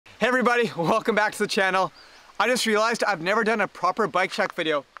Hey everybody, welcome back to the channel. I just realized I've never done a proper bike check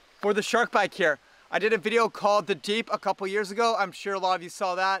video for the Shark bike here. I did a video called The Deep a couple years ago. I'm sure a lot of you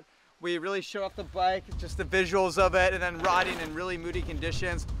saw that. We really showed off the bike, just the visuals of it, and then riding in really moody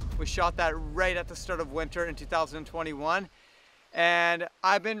conditions. We shot that right at the start of winter in 2021. And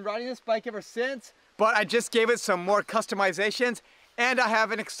I've been riding this bike ever since, but I just gave it some more customizations, and I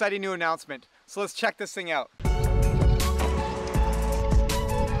have an exciting new announcement. So let's check this thing out.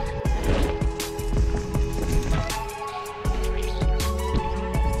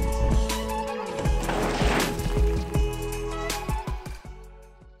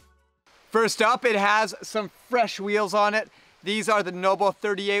 First up, it has some fresh wheels on it. These are the Noble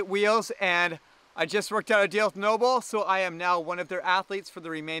 38 wheels, and I just worked out a deal with Noble, so I am now one of their athletes for the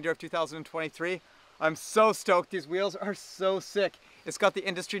remainder of 2023. I'm so stoked. These wheels are so sick. It's got the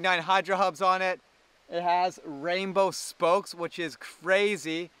Industry 9 Hydra hubs on it. It has rainbow spokes, which is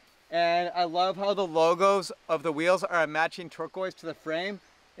crazy. And I love how the logos of the wheels are a matching turquoise to the frame.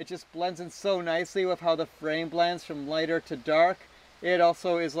 It just blends in so nicely with how the frame blends from lighter to dark. It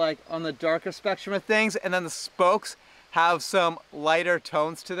also is like on the darker spectrum of things, and then the spokes have some lighter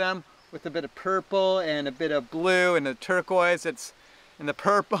tones to them with a bit of purple and a bit of blue and the turquoise. It's in the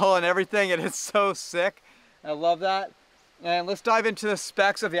purple and everything, and it's so sick. I love that. And let's dive into the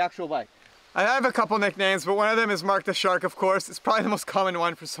specs of the actual bike. I have a couple nicknames, but one of them is Mark the Shark, of course. It's probably the most common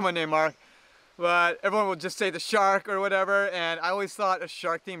one for someone named Mark, but everyone will just say the Shark or whatever, and I always thought a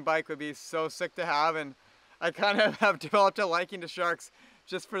shark themed bike would be so sick to have, and I kind of have developed a liking to sharks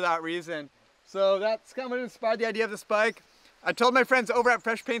just for that reason. So that's kind of what inspired the idea of this bike. I told my friends over at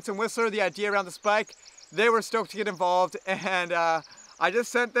Fresh Paints and Whistler the idea around this bike. They were stoked to get involved, and I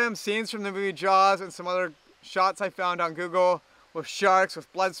just sent them scenes from the movie Jaws and some other shots I found on Google with sharks,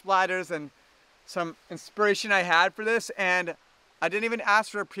 with blood splatters, and some inspiration I had for this. And I didn't even ask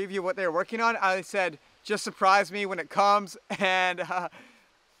for a preview of what they were working on. I said, just surprise me when it comes, and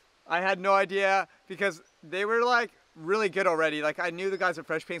I had no idea because they were like really good already. Like, I knew the guys at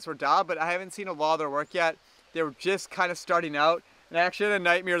Fresh Paints were dialed, but I haven't seen a lot of their work yet. They were just kind of starting out, and I actually had a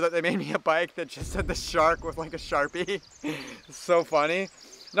nightmare that they made me a bike that just had the shark with like a Sharpie. It's so funny.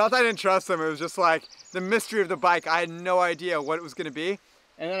 Not that I didn't trust them, it was just like the mystery of the bike. I had no idea what it was gonna be.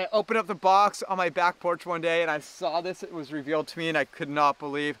 And then I opened up the box on my back porch one day and I saw this, it was revealed to me, and I could not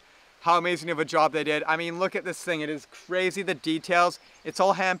believe how amazing of a job they did. I mean, look at this thing. It is crazy, the details. It's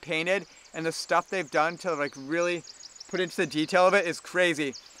all hand painted, and the stuff they've done to like really put into the detail of it is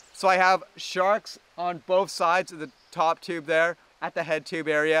crazy. So I have sharks on both sides of the top tube there at the head tube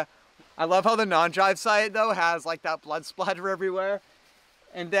area. I love how the non-drive side though has like that blood splatter everywhere.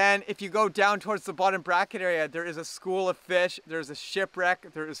 And then if you go down towards the bottom bracket area, there is a school of fish, there's a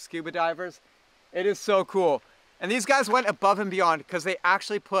shipwreck, there is scuba divers. It is so cool. And these guys went above and beyond because they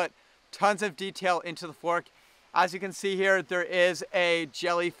actually put tons of detail into the fork. As you can see here, there is a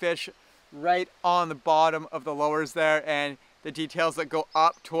jellyfish right on the bottom of the lowers there, and the details that go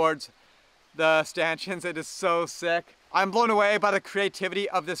up towards the stanchions. It is so sick. I'm blown away by the creativity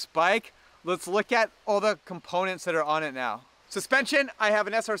of this bike. Let's look at all the components that are on it now. Suspension, I have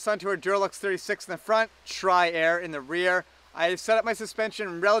an SR Suntour Duralux 36 in the front, Tri-Air in the rear. I set up my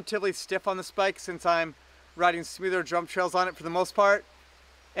suspension relatively stiff on this bike since I'm riding smoother jump trails on it for the most part.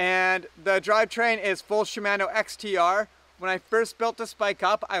 And the drivetrain is full Shimano XTR. When I first built this bike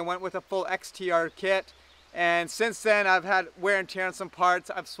up, I went with a full XTR kit. And since then, I've had wear and tear on some parts.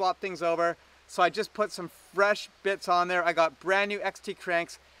 I've swapped things over. So I just put some fresh bits on there. I got brand new XT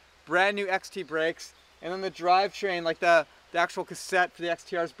cranks, brand new XT brakes. And then the drivetrain, like the actual cassette for the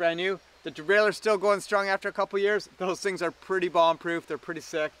XTR is brand new. The derailleur's still going strong after a couple years. Those things are pretty bomb proof. They're pretty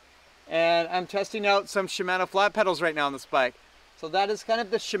sick. And I'm testing out some Shimano flat pedals right now on this bike. So that is kind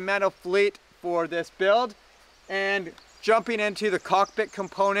of the Shimano fleet for this build. And jumping into the cockpit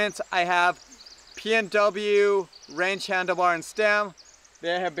components, I have P&W range handlebar and stem.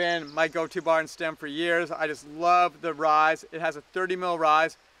 They have been my go-to bar and stem for years. I just love the rise. It has a 30 mil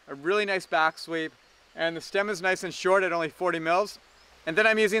rise, a really nice back sweep, and the stem is nice and short at only 40 mils. And then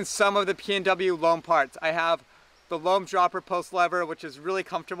I'm using some of the P&W loam parts. I have the loam dropper post lever, which is really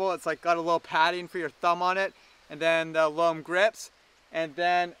comfortable. It's like got a little padding for your thumb on it. And then the loam grips, and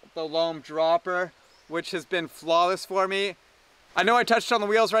then the loam dropper, which has been flawless for me. I know I touched on the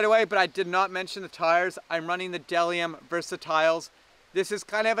wheels right away, but I did not mention the tires. I'm running the Delium Versatiles. This is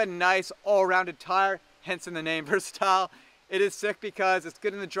kind of a nice all-rounded tire, hence in the name Versatile. It is sick because it's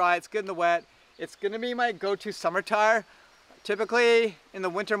good in the dry, it's good in the wet. It's gonna be my go-to summer tire. Typically in the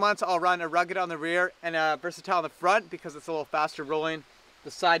winter months, I'll run a Rugged on the rear and a Versatile on the front because it's a little faster rolling.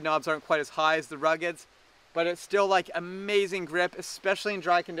 The side knobs aren't quite as high as the Ruggeds. but it's still like amazing grip, especially in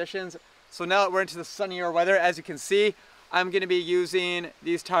dry conditions. So now that we're into the sunnier weather, as you can see, I'm gonna be using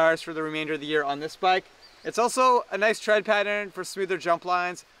these tires for the remainder of the year on this bike. It's also a nice tread pattern for smoother jump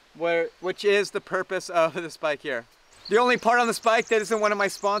lines, which is the purpose of this bike here. The only part on this bike that isn't one of my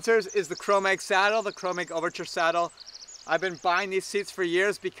sponsors is the Chromag saddle, the Chromag Overture saddle. I've been buying these seats for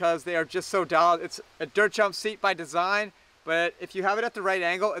years because they are just so dialed. It's a dirt jump seat by design, but if you have it at the right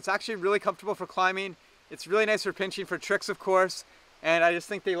angle, it's actually really comfortable for climbing. It's really nice for pinching for tricks, of course, and I just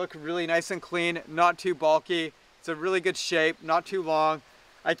think they look really nice and clean, not too bulky. It's a really good shape, not too long.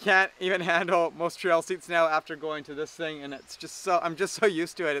 I can't even handle most trail seats now after going to this thing, and it's just so, I'm just so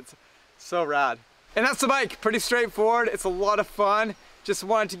used to it. It's so rad. And that's the bike, pretty straightforward. It's a lot of fun. Just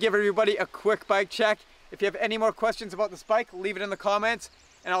wanted to give everybody a quick bike check. If you have any more questions about this bike, leave it in the comments,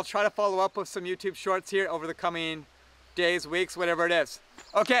 and I'll try to follow up with some YouTube shorts here over the coming days, weeks, whatever it is.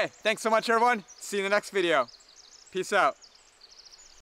 Okay, thanks so much everyone. See you in the next video. Peace out.